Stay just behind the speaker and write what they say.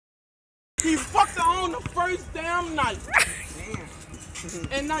He fucked her on the first damn night. Damn.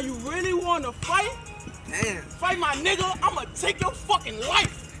 And now you really want to fight? Damn. Fight my nigga? I'ma take your fucking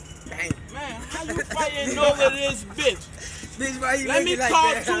life. Damn. Man, how you fighting over this bitch? Bitch, why you Let me like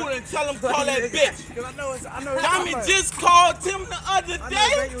call that? Tool and tell him call that bitch. Cause I know Tommy just called Tim the other day.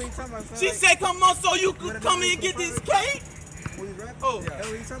 exactly what you talking about, son. She said come on so you could come in and get this cake. What you rapping? Oh, That's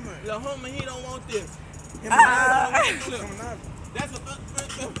what you talking about. the homie, he don't want this. That's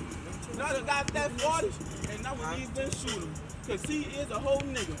another got that 40, and I wouldn't even shoot him. Cause he is a whole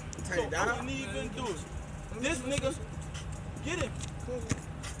nigga. So I wouldn't even do it. This nigga, get him.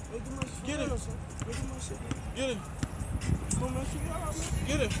 Get him. Get him. Get him.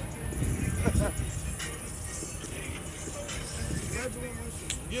 Get him.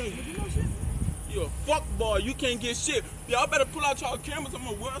 You a fuck boy. You can't get shit. Y'all better pull out y'all cameras. I'm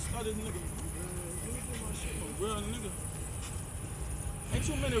gonna world star this nigga. I'm a real nigga. Ain't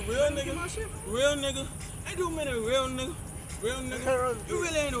too many real niggas. Real nigga. Ain't too many real niggas. Real nigga. You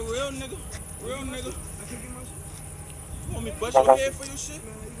really ain't a real nigga. Real nigga. You want me to bust your head for your shit?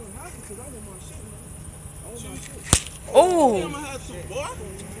 Oh. I'm gonna have to, boy.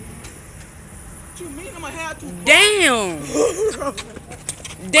 What you mean I'm gonna have to? Boy? Damn.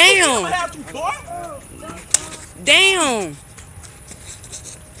 I'm Damn. gonna have to, boy. Damn.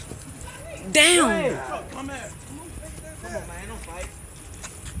 Damn. Come here. Come on, man. Don't fight.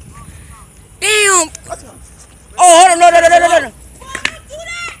 Damn. Oh, hold on. No.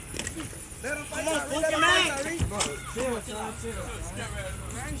 Come on, funky man.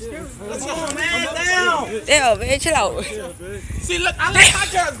 Let's go, man. Down. Damn, man, chill out. See, look, I like my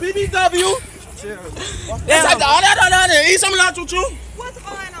girls. BBW. Damn. That's like, eat some lunch with you. What's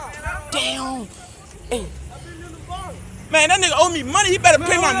going on? Damn. Man, that nigga owe me money. He better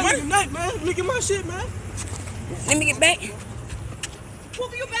pay my money. Man, look at my shit, man. Let me get back.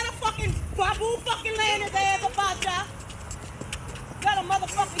 Whoopie, you better fucking Babu fucking laying his ass about ya. Let a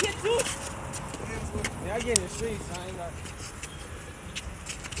motherfucker hit you. Yeah, I get in the streets. I ain't got.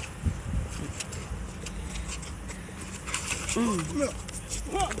 Get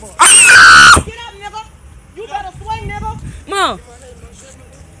up, nigga. You better swing, nigga. Mom.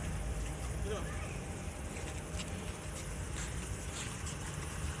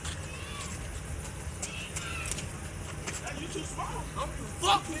 You too small.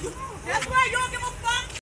 Fuck, nigga. That's right, you don't give a fuck.